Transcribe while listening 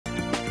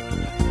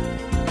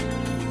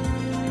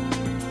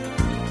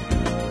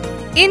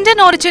Indian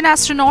origin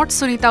astronaut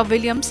Sunita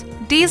Williams,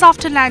 days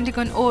after landing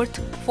on Earth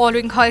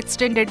following her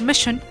extended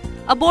mission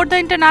aboard the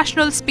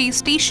International Space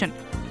Station,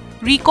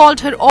 recalled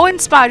her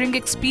awe-inspiring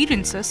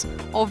experiences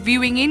of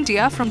viewing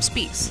India from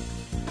space.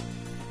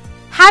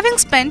 Having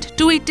spent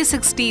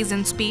 286 days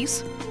in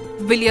space,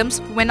 Williams,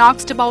 when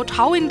asked about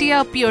how India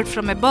appeared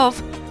from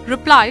above,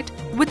 replied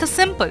with a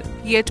simple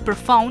yet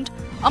profound,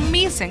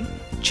 amazing,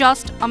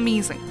 just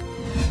amazing.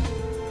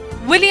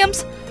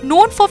 Williams,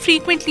 known for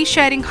frequently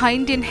sharing her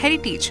Indian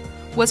heritage,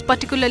 was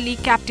particularly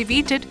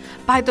captivated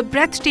by the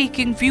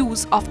breathtaking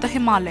views of the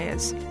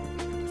Himalayas.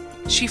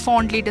 She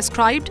fondly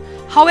described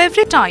how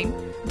every time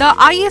the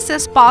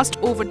ISS passed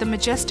over the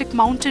majestic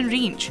mountain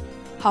range,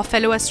 her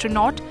fellow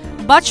astronaut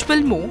Butch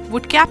Wilmore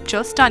would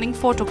capture stunning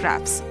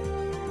photographs.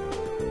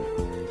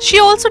 She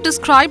also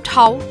described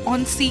how,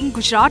 on seeing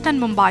Gujarat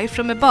and Mumbai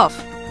from above,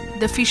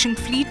 the fishing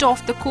fleet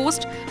off the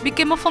coast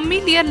became a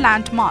familiar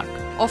landmark,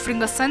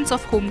 offering a sense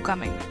of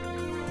homecoming.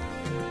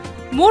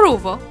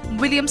 Moreover,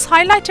 Williams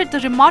highlighted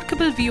the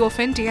remarkable view of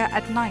India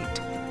at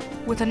night,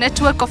 with a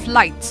network of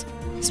lights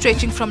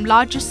stretching from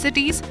larger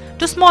cities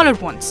to smaller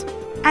ones,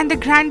 and the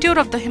grandeur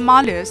of the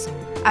Himalayas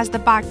as the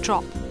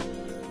backdrop.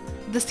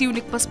 This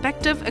unique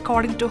perspective,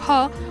 according to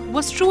her,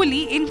 was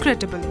truly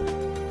incredible.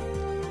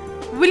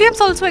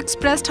 Williams also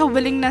expressed her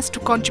willingness to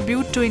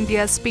contribute to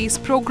India's space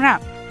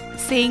program,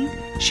 saying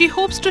she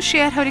hopes to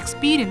share her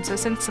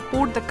experiences and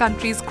support the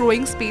country's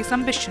growing space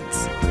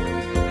ambitions.